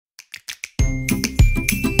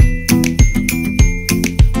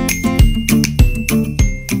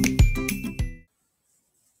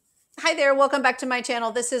Hi there, welcome back to my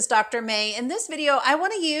channel. This is Dr. May. In this video, I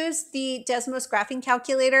want to use the Desmos graphing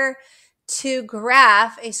calculator to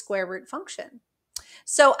graph a square root function.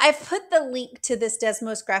 So I've put the link to this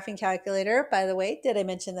Desmos graphing calculator. By the way, did I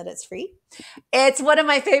mention that it's free? It's one of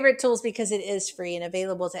my favorite tools because it is free and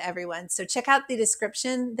available to everyone. So check out the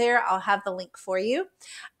description there. I'll have the link for you.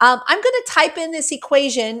 I'm going to type in this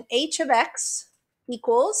equation, h of x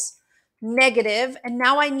equals negative, and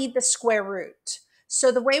now I need the square root. So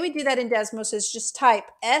the way we do that in Desmos is just type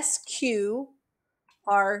SQRT,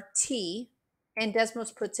 and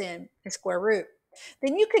Desmos puts in a square root.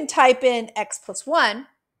 Then you can type in x plus 1.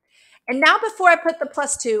 And now before I put the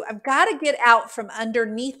plus 2, I've got to get out from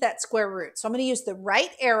underneath that square root. So I'm going to use the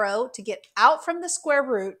right arrow to get out from the square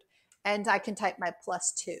root, and I can type my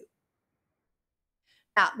plus 2.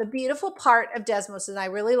 Now, the beautiful part of Desmos that I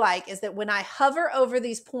really like is that when I hover over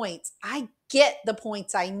these points, I get the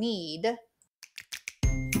points I need